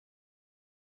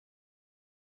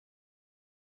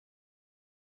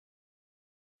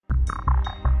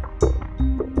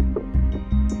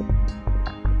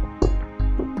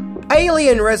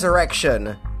Alien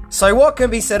Resurrection. So what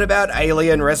can be said about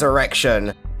Alien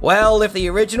Resurrection? Well, if the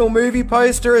original movie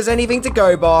poster is anything to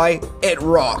go by, it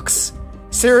rocks.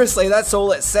 Seriously, that's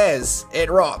all it says. It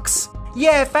rocks.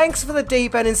 Yeah, thanks for the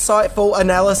deep and insightful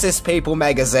analysis, People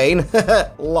magazine.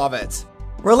 Love it.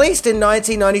 Released in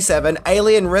 1997,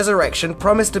 Alien Resurrection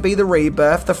promised to be the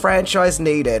rebirth the franchise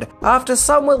needed, after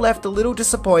some were left a little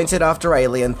disappointed after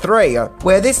Alien 3,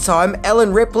 where this time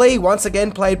Ellen Ripley, once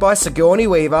again played by Sigourney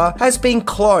Weaver, has been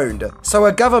cloned, so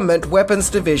a government weapons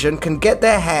division can get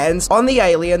their hands on the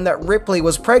alien that Ripley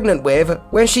was pregnant with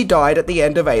when she died at the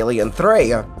end of Alien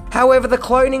 3. However, the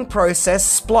cloning process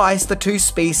spliced the two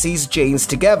species' genes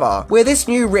together, where this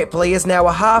new Ripley is now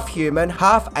a half-human,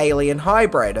 half-alien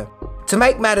hybrid. To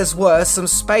make matters worse, some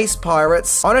space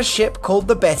pirates on a ship called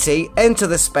the Betty enter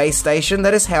the space station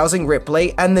that is housing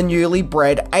Ripley and the newly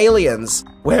bred aliens,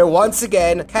 where once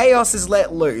again, chaos is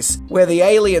let loose, where the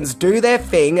aliens do their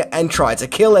thing and try to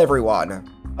kill everyone.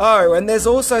 Oh, and there's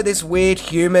also this weird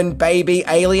human baby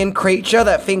alien creature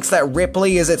that thinks that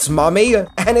Ripley is its mummy,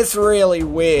 and it's really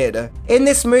weird. In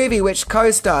this movie, which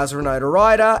co-stars Winona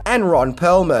Ryder and Ron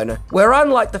Perlman, where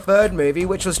unlike the third movie,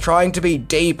 which was trying to be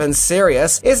deep and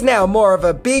serious, is now more of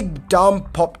a big, dumb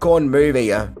popcorn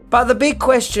movie. But the big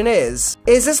question is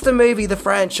this the movie the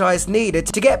franchise needed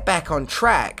to get back on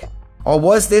track? Or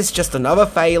was this just another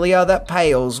failure that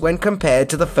pales when compared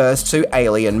to the first two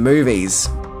Alien movies?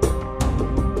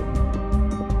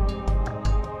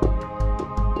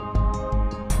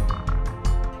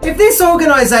 If this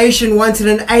organisation wanted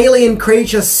an alien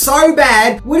creature so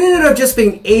bad, wouldn't it have just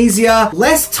been easier,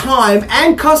 less time,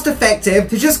 and cost effective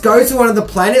to just go to one of the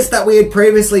planets that we had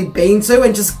previously been to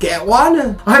and just get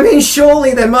one? I mean,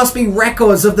 surely there must be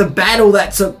records of the battle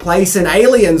that took place in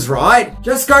Aliens, right?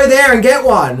 Just go there and get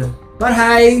one. But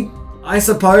hey, I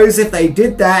suppose if they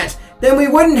did that, then we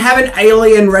wouldn't have an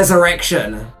Alien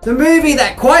Resurrection, the movie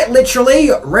that quite literally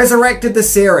resurrected the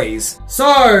series.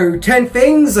 So, 10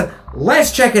 things,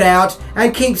 let's check it out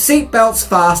and keep seatbelts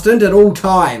fastened at all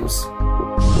times.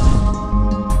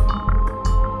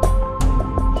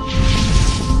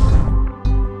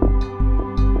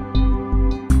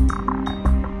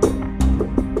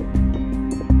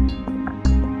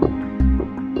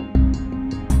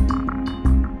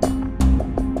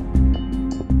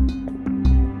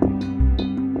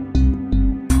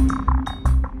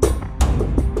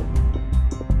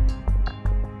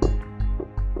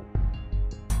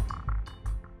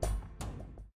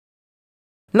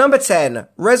 Number 10.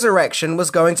 Resurrection was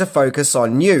going to focus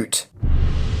on Newt.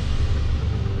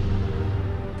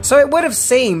 So it would have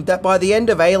seemed that by the end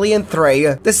of Alien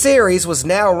 3, the series was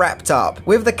now wrapped up,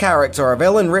 with the character of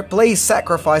Ellen Ripley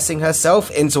sacrificing herself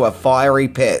into a fiery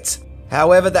pit.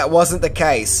 However, that wasn't the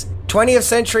case. 20th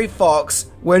Century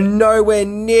Fox were nowhere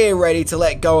near ready to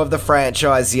let go of the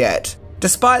franchise yet.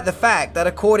 Despite the fact that,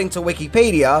 according to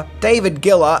Wikipedia, David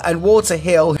Giller and Walter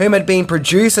Hill, whom had been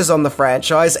producers on the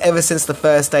franchise ever since the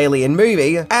first Alien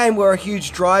movie, and were a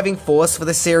huge driving force for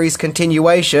the series'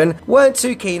 continuation, weren't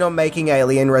too keen on making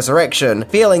Alien Resurrection,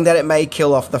 feeling that it may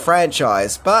kill off the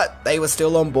franchise, but they were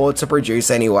still on board to produce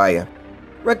anyway.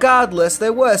 Regardless,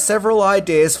 there were several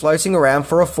ideas floating around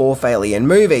for a fourth Alien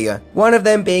movie, one of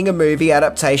them being a movie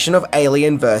adaptation of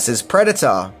Alien vs.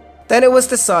 Predator. Then it was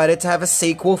decided to have a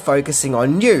sequel focusing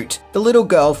on Newt, the little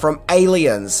girl from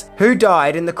Aliens, who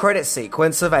died in the credit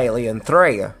sequence of Alien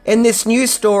 3. In this new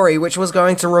story, which was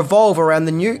going to revolve around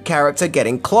the Newt character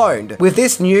getting cloned, with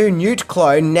this new Newt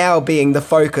clone now being the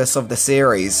focus of the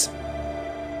series.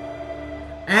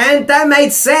 And that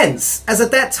made sense, as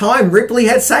at that time Ripley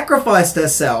had sacrificed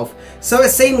herself, so it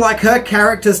seemed like her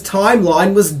character's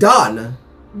timeline was done.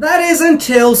 That is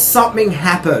until something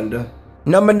happened.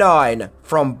 Number 9.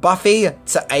 From Buffy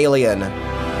to Alien.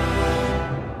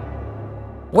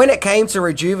 When it came to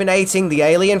rejuvenating the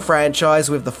Alien franchise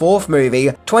with the fourth movie,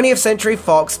 20th Century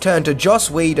Fox turned to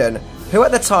Joss Whedon, who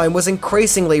at the time was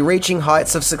increasingly reaching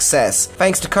heights of success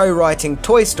thanks to co-writing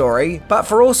Toy Story, but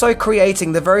for also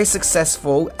creating the very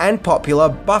successful and popular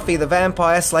Buffy the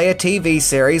Vampire Slayer TV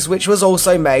series, which was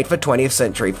also made for 20th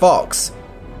Century Fox.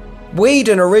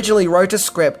 Whedon originally wrote a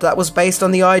script that was based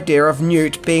on the idea of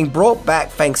Newt being brought back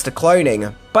thanks to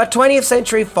cloning, but 20th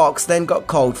Century Fox then got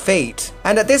cold feet,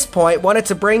 and at this point wanted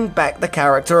to bring back the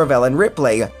character of Ellen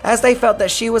Ripley, as they felt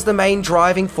that she was the main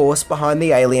driving force behind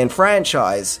the Alien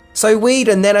franchise. So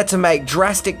Whedon then had to make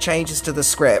drastic changes to the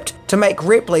script to make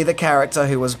Ripley the character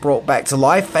who was brought back to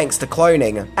life thanks to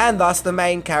cloning, and thus the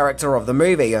main character of the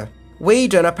movie.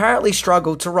 Whedon apparently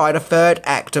struggled to write a third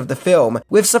act of the film,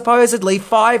 with supposedly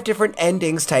 5 different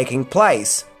endings taking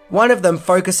place, one of them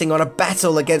focusing on a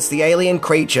battle against the alien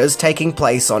creatures taking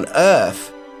place on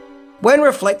Earth. When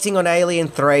reflecting on Alien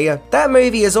 3, that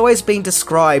movie has always been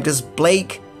described as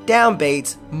bleak,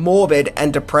 downbeat, morbid,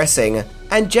 and depressing,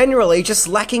 and generally just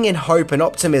lacking in hope and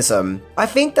optimism. I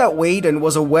think that Whedon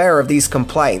was aware of these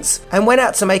complaints and went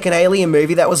out to make an Alien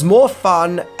movie that was more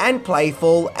fun and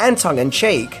playful and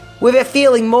tongue-in-cheek, with it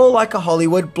feeling more like a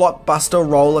Hollywood blockbuster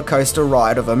roller coaster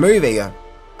ride of a movie.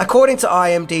 According to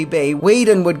IMDb,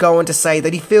 Whedon would go on to say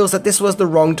that he feels that this was the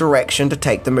wrong direction to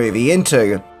take the movie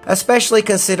into, especially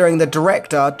considering the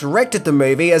director directed the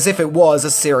movie as if it was a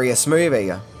serious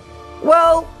movie.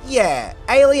 Well, yeah,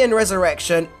 Alien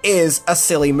Resurrection is a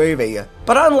silly movie,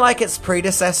 but unlike its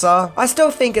predecessor, I still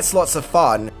think it's lots of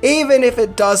fun, even if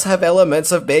it does have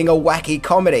elements of being a wacky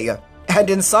comedy, and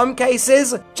in some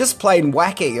cases, just plain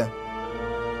wacky.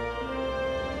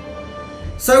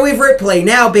 So with Ripley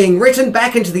now being written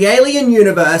back into the Alien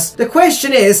universe, the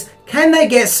question is, can they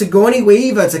get Sigourney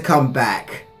Weaver to come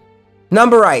back?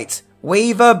 Number 8.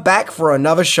 Weaver back for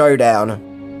another showdown.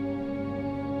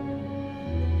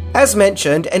 As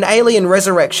mentioned, in Alien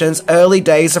Resurrection's early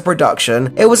days of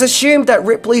production, it was assumed that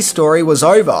Ripley's story was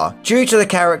over, due to the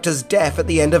character's death at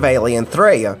the end of Alien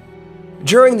 3.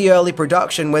 During the early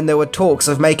production, when there were talks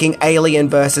of making Alien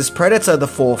vs Predator the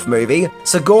 4th movie,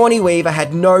 Sigourney Weaver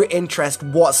had no interest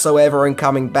whatsoever in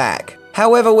coming back.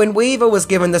 However, when Weaver was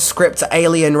given the script to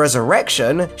Alien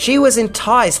Resurrection, she was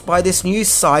enticed by this new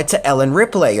side to Ellen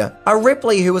Ripley, a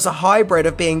Ripley who was a hybrid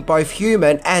of being both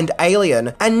human and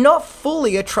alien, and not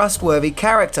fully a trustworthy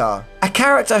character. A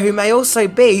character who may also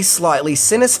be slightly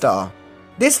sinister.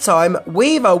 This time,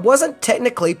 Weaver wasn't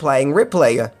technically playing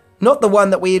Ripley, not the one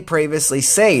that we had previously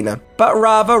seen, but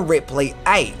rather Ripley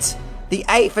 8. The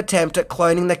 8th attempt at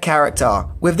cloning the character,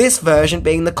 with this version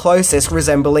being the closest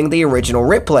resembling the original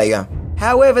Ripley.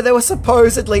 However, there were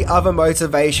supposedly other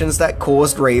motivations that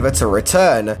caused Weaver to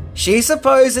return. She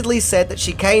supposedly said that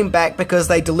she came back because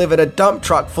they delivered a dump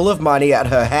truck full of money at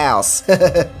her house.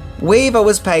 Weaver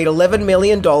was paid $11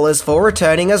 million for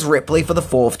returning as Ripley for the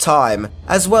 4th time,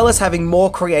 as well as having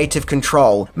more creative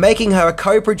control, making her a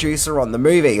co-producer on the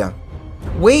movie.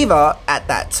 Weaver, at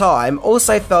that time,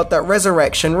 also felt that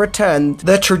Resurrection returned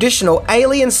the traditional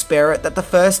alien spirit that the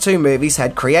first 2 movies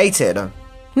had created.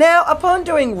 Now, upon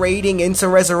doing reading into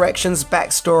Resurrection's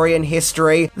backstory and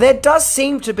history, there does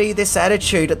seem to be this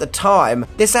attitude at the time,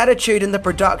 this attitude in the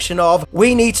production of,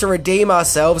 we need to redeem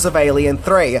ourselves of Alien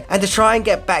 3, and to try and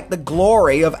get back the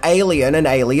glory of Alien and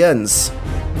Aliens.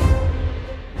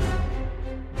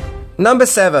 Number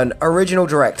 7. Original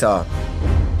Director.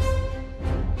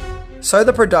 So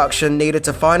the production needed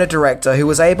to find a director who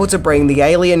was able to bring the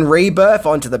Alien rebirth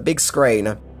onto the big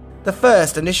screen. The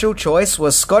first initial choice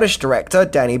was Scottish director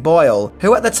Danny Boyle,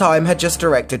 who at the time had just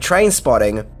directed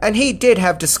Trainspotting, and he did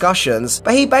have discussions,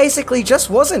 but he basically just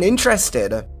wasn't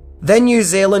interested. Then New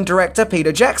Zealand director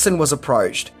Peter Jackson was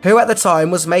approached, who at the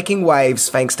time was making waves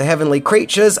thanks to Heavenly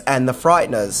Creatures and The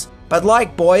Frighteners. But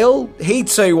like Boyle, he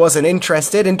too wasn't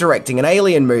interested in directing an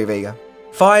Alien movie.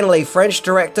 Finally, French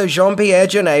director Jean-Pierre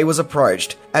Jeunet was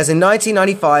approached, as in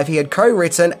 1995 he had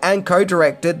co-written and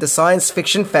co-directed the science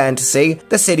fiction fantasy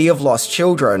The City of Lost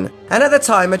Children, and at the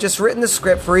time had just written the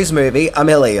script for his movie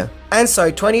Amelie. And so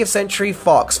 20th Century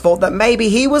Fox thought that maybe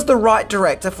he was the right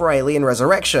director for Alien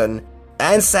Resurrection.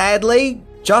 And sadly,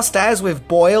 just as with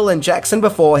Boyle and Jackson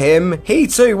before him, he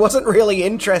too wasn't really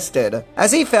interested,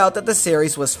 as he felt that the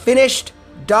series was finished,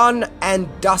 done and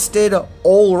dusted,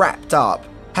 all wrapped up.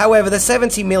 However, the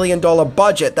 $70 million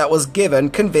budget that was given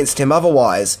convinced him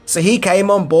otherwise, so he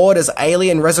came on board as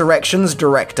Alien Resurrection's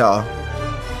director.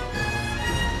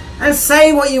 And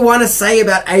say what you want to say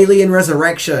about Alien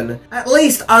Resurrection. At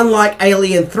least, unlike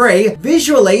Alien 3,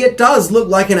 visually it does look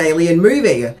like an Alien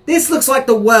movie. This looks like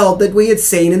the world that we had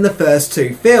seen in the first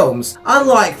 2 films,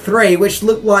 unlike 3, which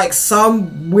looked like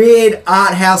some weird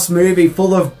art house movie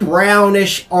full of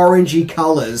brownish, orangey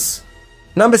colours.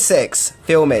 Number 6.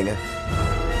 Filming.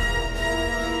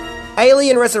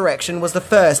 Alien Resurrection was the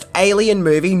first Alien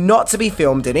movie not to be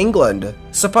filmed in England,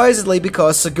 supposedly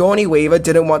because Sigourney Weaver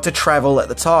didn't want to travel at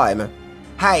the time.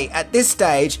 Hey, at this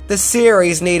stage, the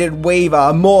series needed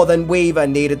Weaver more than Weaver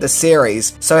needed the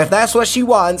series, so if that's what she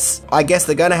wants, I guess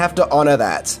they're gonna have to honour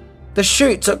that. The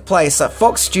shoot took place at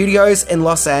Fox Studios in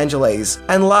Los Angeles,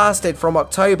 and lasted from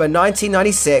October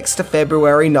 1996 to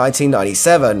February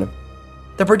 1997.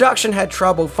 The production had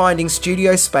trouble finding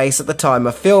studio space at the time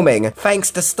of filming,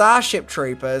 thanks to Starship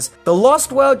Troopers, The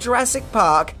Lost World Jurassic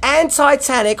Park, and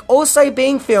Titanic also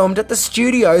being filmed at the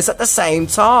studios at the same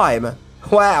time.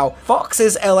 Wow,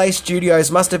 Fox's LA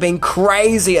studios must have been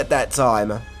crazy at that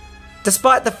time.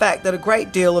 Despite the fact that a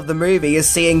great deal of the movie is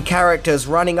seeing characters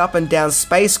running up and down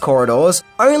space corridors,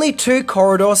 only 2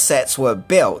 corridor sets were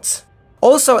built.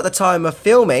 Also at the time of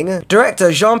filming,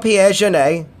 director Jean-Pierre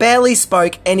Jeunet barely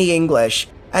spoke any English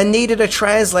and needed a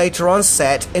translator on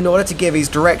set in order to give his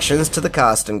directions to the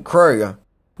cast and crew.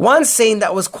 One scene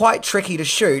that was quite tricky to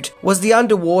shoot was the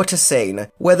underwater scene,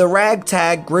 where the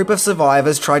ragtag group of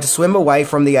survivors tried to swim away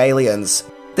from the aliens.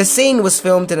 The scene was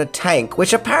filmed in a tank,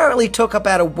 which apparently took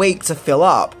about a week to fill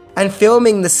up, and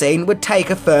filming the scene would take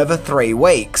a further 3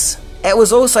 weeks. It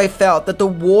was also felt that the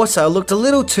water looked a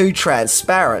little too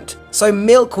transparent, so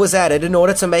milk was added in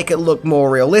order to make it look more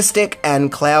realistic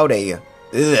and cloudy.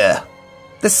 Ugh.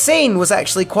 The scene was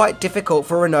actually quite difficult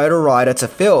for Winona Ryder to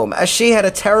film, as she had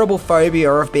a terrible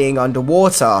phobia of being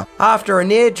underwater after a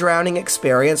near-drowning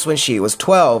experience when she was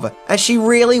 12, and she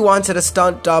really wanted a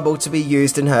stunt double to be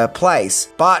used in her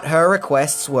place, but her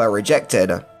requests were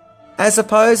rejected. And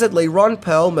supposedly Ron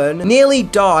Perlman nearly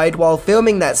died while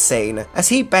filming that scene, as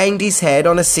he banged his head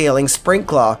on a ceiling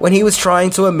sprinkler when he was trying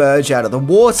to emerge out of the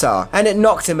water, and it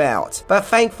knocked him out, but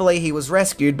thankfully he was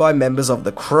rescued by members of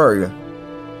the crew.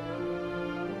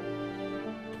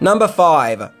 Number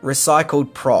 5.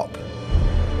 Recycled prop.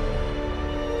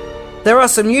 There are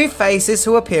some new faces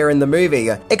who appear in the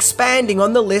movie, expanding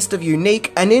on the list of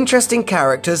unique and interesting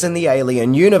characters in the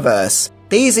Alien universe.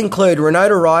 These include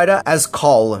Winona Ryder as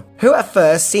Cole, who at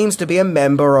first seems to be a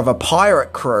member of a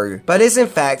pirate crew, but is in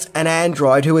fact an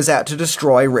android who is out to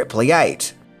destroy Ripley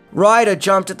 8. Ryder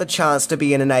jumped at the chance to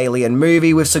be in an Alien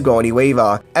movie with Sigourney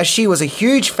Weaver, as she was a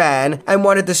huge fan and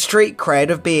wanted the street cred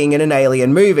of being in an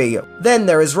Alien movie. Then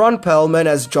there is Ron Perlman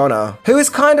as Jonah, who is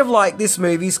kind of like this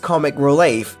movie's comic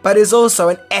relief, but is also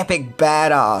an epic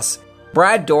badass.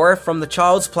 Brad Dourif from the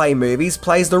Child's Play movies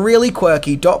plays the really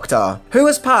quirky Doctor, who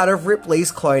is part of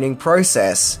Ripley's cloning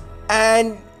process.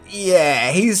 And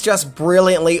yeah, he's just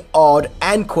brilliantly odd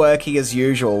and quirky as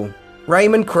usual.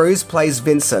 Raymond Cruz plays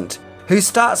Vincent, who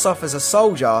starts off as a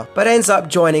soldier, but ends up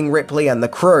joining Ripley and the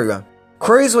crew.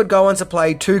 Cruz would go on to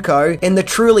play Tuco in the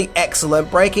truly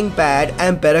excellent Breaking Bad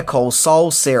and Better Call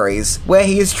Saul series, where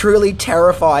he is truly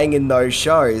terrifying in those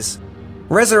shows.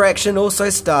 Resurrection also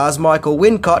stars Michael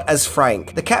Wincott as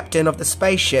Frank, the captain of the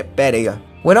spaceship Betty.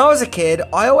 When I was a kid,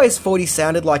 I always thought he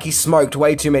sounded like he smoked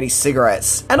way too many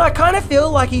cigarettes, and I kind of feel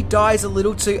like he dies a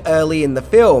little too early in the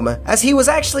film, as he was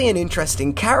actually an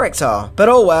interesting character. But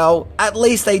oh well, at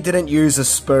least they didn't use a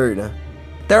spoon.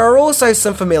 There are also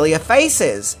some familiar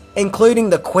faces, including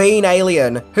the Queen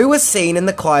Alien, who was seen in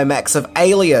the climax of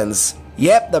Aliens.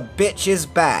 Yep, the bitch is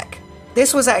back.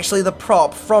 This was actually the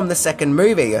prop from the second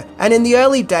movie, and in the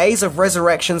early days of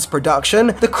Resurrection's production,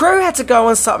 the crew had to go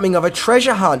on something of a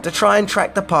treasure hunt to try and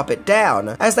track the puppet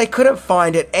down, as they couldn't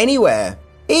find it anywhere.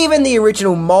 Even the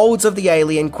original molds of the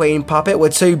Alien Queen puppet were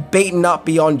too beaten up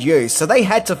beyond use, so they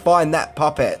had to find that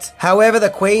puppet. However, the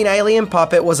Queen Alien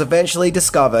puppet was eventually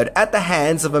discovered at the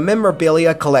hands of a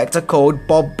memorabilia collector called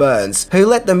Bob Burns, who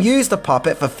let them use the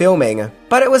puppet for filming.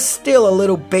 But it was still a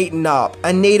little beaten up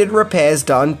and needed repairs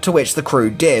done, to which the crew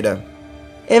did.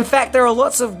 In fact, there are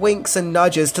lots of winks and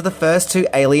nudges to the first 2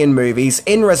 Alien movies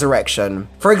in Resurrection.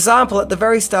 For example, at the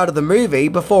very start of the movie,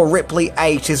 before Ripley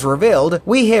 8 is revealed,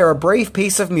 we hear a brief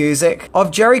piece of music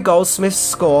of Jerry Goldsmith's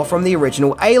score from the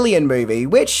original Alien movie,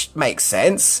 which makes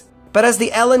sense. But as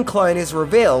the Ellen clone is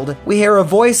revealed, we hear a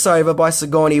voiceover by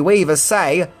Sigourney Weaver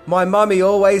say, "My mummy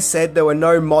always said there were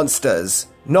no monsters.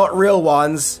 Not real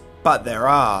ones, but there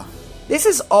are." This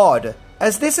is odd,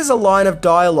 as this is a line of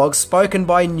dialogue spoken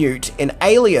by Newt in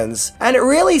Aliens, and it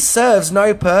really serves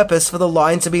no purpose for the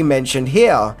line to be mentioned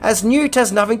here, as Newt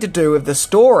has nothing to do with the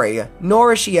story,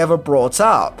 nor is she ever brought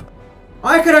up.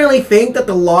 I could only think that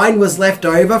the line was left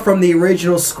over from the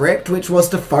original script, which was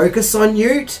to focus on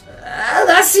Newt.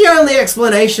 That's the only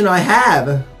explanation I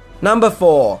have. Number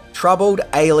 4. Troubled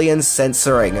alien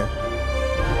censoring.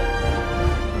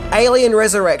 Alien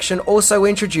Resurrection also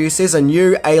introduces a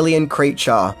new alien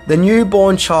creature, the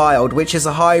newborn child, which is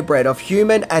a hybrid of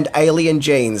human and alien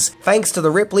genes, thanks to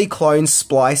the Ripley clone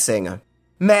splicing.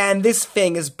 Man, this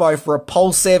thing is both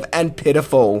repulsive and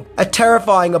pitiful. A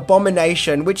terrifying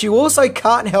abomination which you also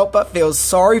can't help but feel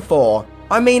sorry for.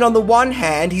 I mean, on the one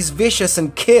hand, he's vicious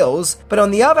and kills, but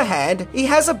on the other hand, he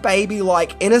has a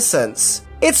baby-like innocence.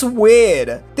 It's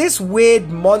weird. This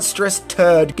weird, monstrous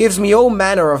turd gives me all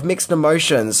manner of mixed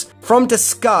emotions, from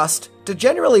disgust to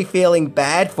generally feeling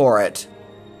bad for it.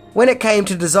 When it came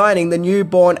to designing the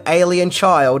newborn alien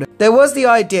child, there was the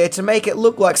idea to make it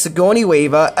look like Sigourney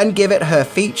Weaver and give it her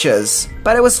features,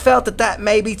 but it was felt that that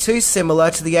may be too similar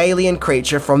to the alien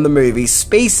creature from the movie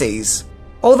Species.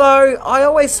 Although, I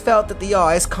always felt that the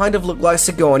eyes kind of looked like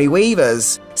Sigourney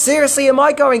Weaver's. Seriously, am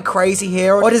I going crazy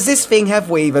here, or does this thing have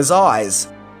Weaver's eyes?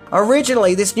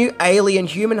 Originally, this new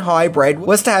alien-human hybrid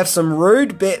was to have some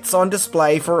rude bits on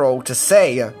display for all to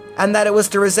see, and that it was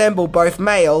to resemble both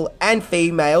male and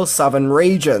female southern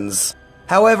regions.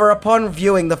 However, upon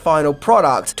viewing the final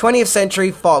product, 20th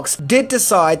Century Fox did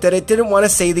decide that it didn't want to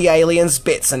see the aliens'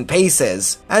 bits and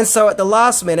pieces, and so at the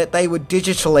last minute they would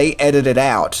digitally edit it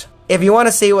out. If you want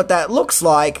to see what that looks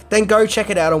like, then go check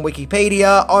it out on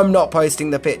Wikipedia. I'm not posting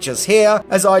the pictures here,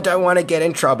 as I don't want to get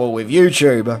in trouble with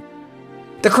YouTube.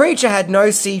 The creature had no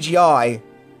CGI.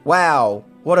 Wow,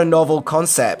 what a novel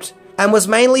concept, and was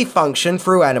mainly functioned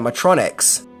through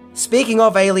animatronics. Speaking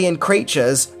of alien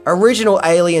creatures, original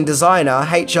Alien designer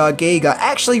H.R. Giger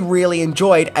actually really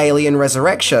enjoyed Alien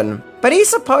Resurrection, but he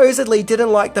supposedly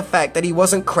didn't like the fact that he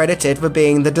wasn't credited for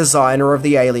being the designer of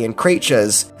the alien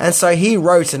creatures, and so he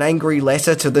wrote an angry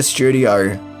letter to the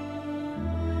studio.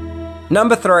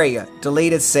 Number 3.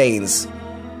 Deleted scenes.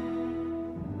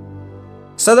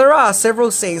 So there are several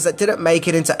scenes that didn't make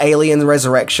it into Alien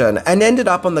Resurrection and ended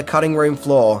up on the cutting room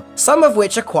floor, some of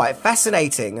which are quite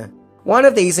fascinating. One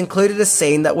of these included a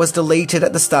scene that was deleted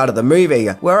at the start of the movie,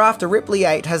 where after Ripley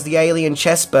 8 has the alien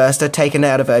chest burster taken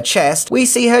out of her chest, we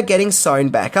see her getting sewn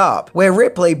back up, where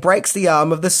Ripley breaks the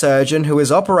arm of the surgeon who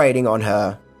is operating on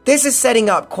her. This is setting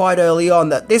up quite early on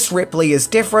that this Ripley is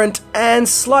different and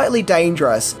slightly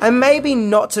dangerous, and maybe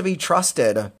not to be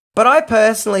trusted. But I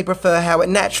personally prefer how it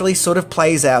naturally sort of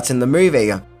plays out in the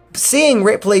movie. Seeing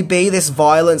Ripley be this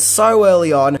violent so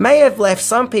early on may have left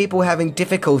some people having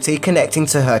difficulty connecting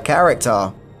to her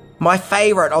character. My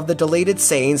favourite of the deleted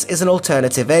scenes is an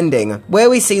alternative ending, where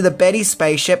we see the Betty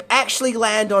spaceship actually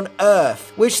land on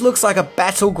Earth, which looks like a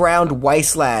battleground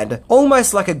wasteland,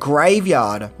 almost like a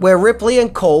graveyard, where Ripley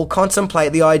and Cole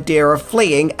contemplate the idea of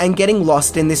fleeing and getting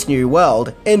lost in this new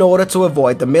world in order to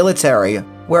avoid the military,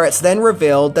 where it's then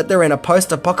revealed that they're in a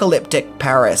post-apocalyptic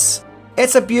Paris.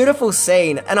 It's a beautiful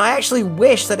scene, and I actually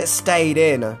wish that it stayed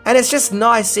in. And it's just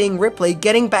nice seeing Ripley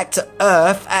getting back to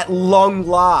Earth at long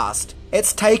last.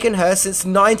 It's taken her since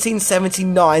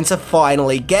 1979 to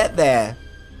finally get there.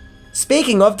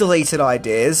 Speaking of deleted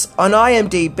ideas, on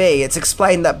IMDb it's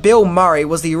explained that Bill Murray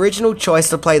was the original choice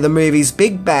to play the movie's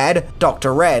big bad,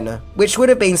 Dr. Wren, which would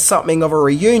have been something of a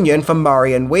reunion for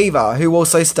Murray and Weaver, who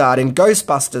also starred in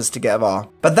Ghostbusters together.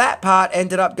 But that part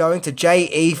ended up going to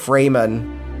J.E.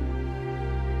 Freeman.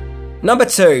 Number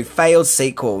 2. Failed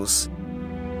sequels.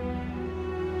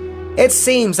 It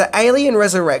seems that Alien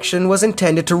Resurrection was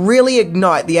intended to really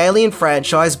ignite the Alien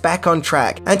franchise back on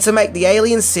track and to make the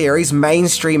Alien series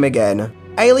mainstream again.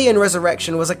 Alien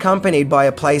Resurrection was accompanied by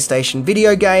a PlayStation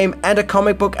video game and a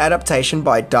comic book adaptation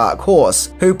by Dark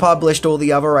Horse, who published all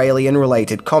the other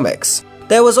Alien-related comics.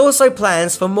 There was also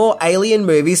plans for more Alien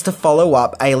movies to follow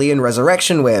up Alien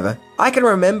Resurrection with. I can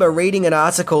remember reading an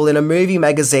article in a movie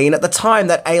magazine at the time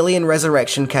that Alien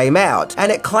Resurrection came out,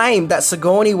 and it claimed that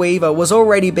Sigourney Weaver was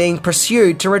already being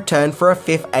pursued to return for a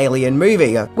 5th Alien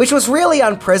movie, which was really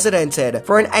unprecedented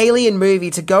for an Alien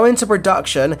movie to go into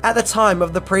production at the time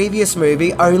of the previous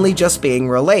movie only just being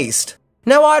released.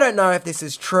 Now, I don't know if this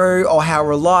is true or how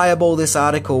reliable this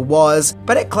article was,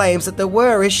 but it claims that there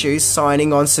were issues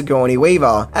signing on Sigourney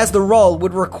Weaver, as the role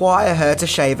would require her to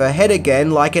shave her head again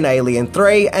like in Alien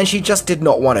 3, and she just did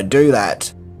not want to do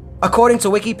that. According to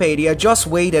Wikipedia, Joss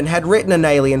Whedon had written an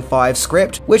Alien 5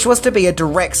 script, which was to be a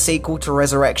direct sequel to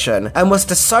Resurrection, and was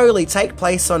to solely take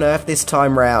place on Earth this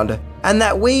time round. And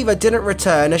that Weaver didn't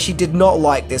return as she did not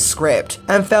like this script,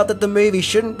 and felt that the movie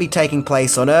shouldn't be taking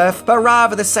place on Earth, but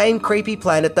rather the same creepy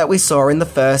planet that we saw in the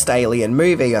first Alien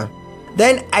movie.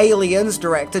 Then Aliens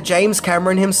director James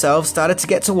Cameron himself started to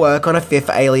get to work on a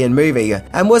 5th Alien movie,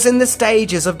 and was in the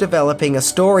stages of developing a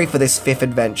story for this 5th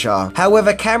adventure.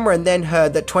 However, Cameron then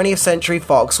heard that 20th Century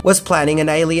Fox was planning an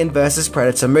Alien vs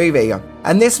Predator movie,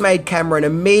 and this made Cameron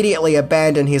immediately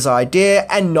abandon his idea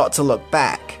and not to look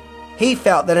back. He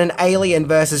felt that an Alien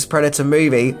vs Predator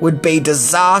movie would be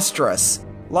disastrous,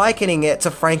 likening it to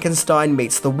Frankenstein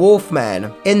meets the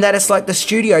Wolfman, in that it's like the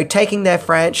studio taking their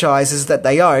franchises that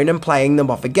they own and playing them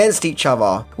off against each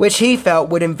other, which he felt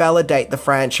would invalidate the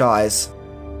franchise.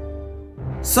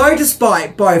 So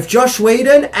despite both Joss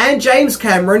Whedon and James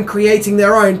Cameron creating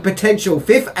their own potential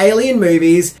 5th Alien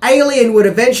movies, Alien would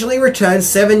eventually return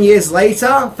 7 years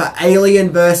later for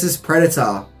Alien vs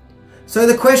Predator. So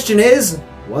the question is,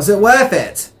 was it worth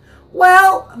it?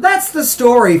 Well, that's the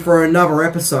story for another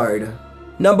episode.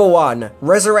 Number 1.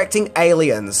 Resurrecting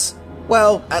aliens.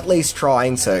 Well, at least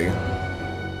trying to.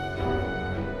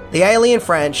 The Alien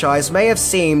franchise may have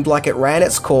seemed like it ran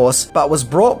its course, but was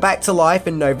brought back to life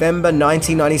in November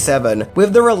 1997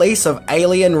 with the release of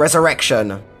Alien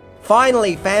Resurrection.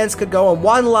 Finally, fans could go on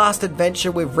one last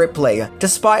adventure with Ripley,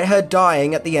 despite her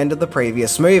dying at the end of the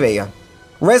previous movie.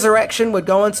 Resurrection would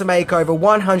go on to make over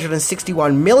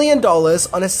 $161 million on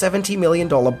a $70 million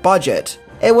budget.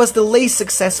 It was the least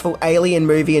successful Alien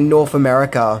movie in North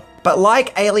America, but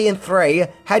like Alien 3,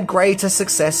 had greater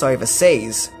success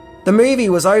overseas. The movie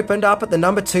was opened up at the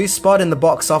number 2 spot in the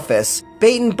box office,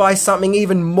 beaten by something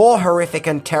even more horrific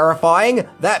and terrifying,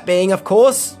 that being, of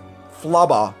course,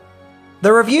 Flubber.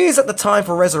 The reviews at the time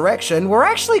for Resurrection were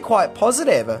actually quite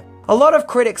positive. A lot of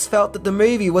critics felt that the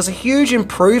movie was a huge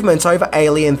improvement over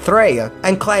Alien 3,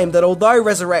 and claimed that although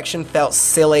Resurrection felt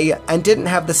silly and didn't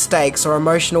have the stakes or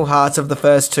emotional heart of the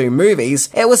first 2 movies,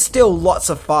 it was still lots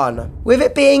of fun, with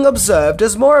it being observed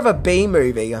as more of a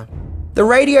B-movie. The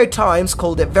Radio Times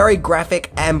called it very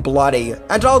graphic and bloody,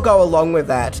 and I'll go along with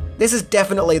that. This is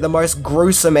definitely the most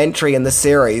gruesome entry in the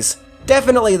series.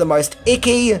 Definitely the most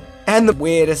icky, and the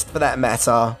weirdest for that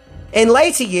matter. In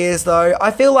later years though,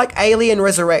 I feel like Alien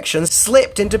Resurrection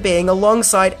slipped into being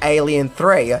alongside Alien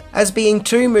 3, as being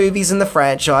 2 movies in the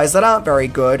franchise that aren't very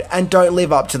good and don't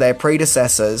live up to their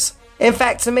predecessors. In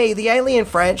fact, to me, the Alien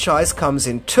franchise comes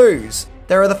in 2s.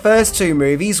 There are the first 2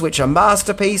 movies, which are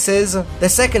masterpieces, the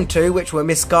second 2 which were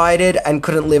misguided and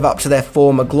couldn't live up to their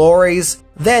former glories,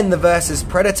 then the Versus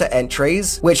Predator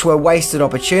entries, which were wasted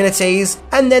opportunities,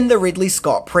 and then the Ridley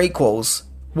Scott prequels.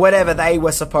 Whatever they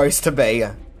were supposed to be.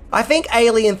 I think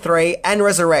Alien 3 and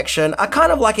Resurrection are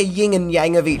kind of like a yin and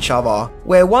yang of each other,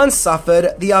 where one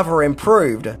suffered, the other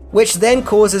improved, which then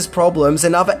causes problems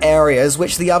in other areas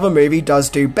which the other movie does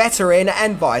do better in,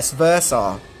 and vice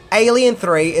versa. Alien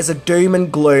 3 is a doom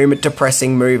and gloom,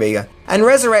 depressing movie, and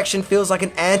Resurrection feels like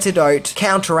an antidote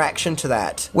counteraction to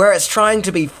that, where it's trying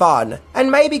to be fun,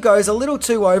 and maybe goes a little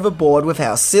too overboard with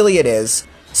how silly it is.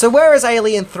 So whereas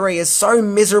Alien 3 is so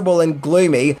miserable and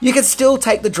gloomy, you can still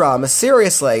take the drama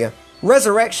seriously.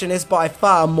 Resurrection is by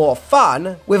far more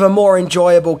fun, with a more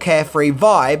enjoyable carefree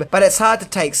vibe, but it's hard to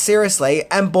take seriously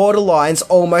and borderlines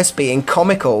almost being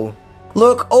comical.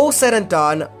 Look, all said and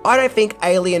done, I don't think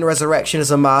Alien Resurrection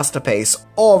is a masterpiece,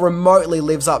 or remotely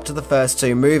lives up to the first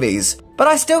 2 movies, but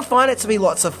I still find it to be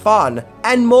lots of fun,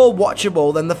 and more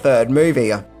watchable than the 3rd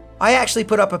movie. I actually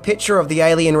put up a picture of the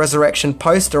Alien Resurrection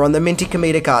poster on the Minty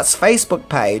Comedic Arts Facebook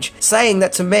page, saying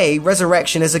that to me,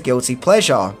 Resurrection is a guilty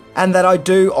pleasure, and that I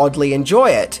do oddly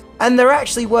enjoy it. And there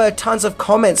actually were tons of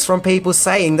comments from people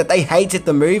saying that they hated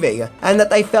the movie, and that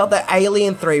they felt that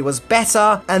Alien 3 was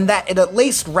better, and that it at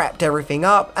least wrapped everything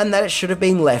up, and that it should have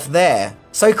been left there.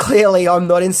 So clearly I'm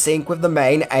not in sync with the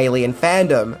main Alien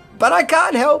fandom, but I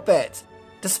can't help it.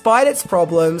 Despite its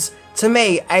problems, to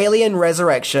me, Alien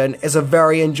Resurrection is a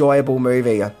very enjoyable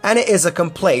movie, and it is a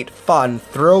complete, fun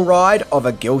thrill ride of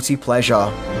a guilty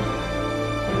pleasure.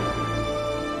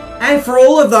 And for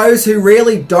all of those who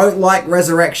really don't like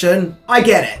Resurrection, I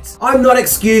get it. I'm not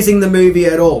excusing the movie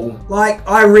at all. Like,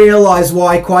 I realise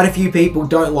why quite a few people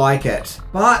don't like it.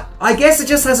 But I guess it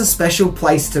just has a special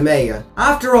place to me.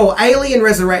 After all, Alien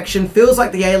Resurrection feels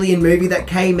like the Alien movie that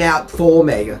came out for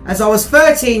me, as I was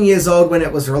 13 years old when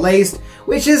it was released,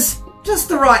 which is just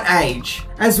the right age.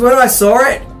 As when I saw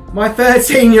it, my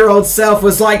 13-year-old self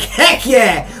was like, heck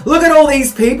yeah! Look at all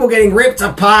these people getting ripped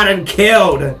apart and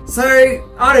killed! So,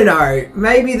 I don't know,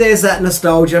 maybe there's that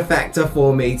nostalgia factor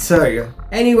for me too.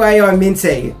 Anyway, I'm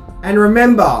Minty, and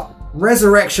remember,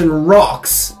 Resurrection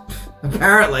rocks!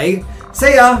 Apparently.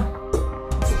 See ya!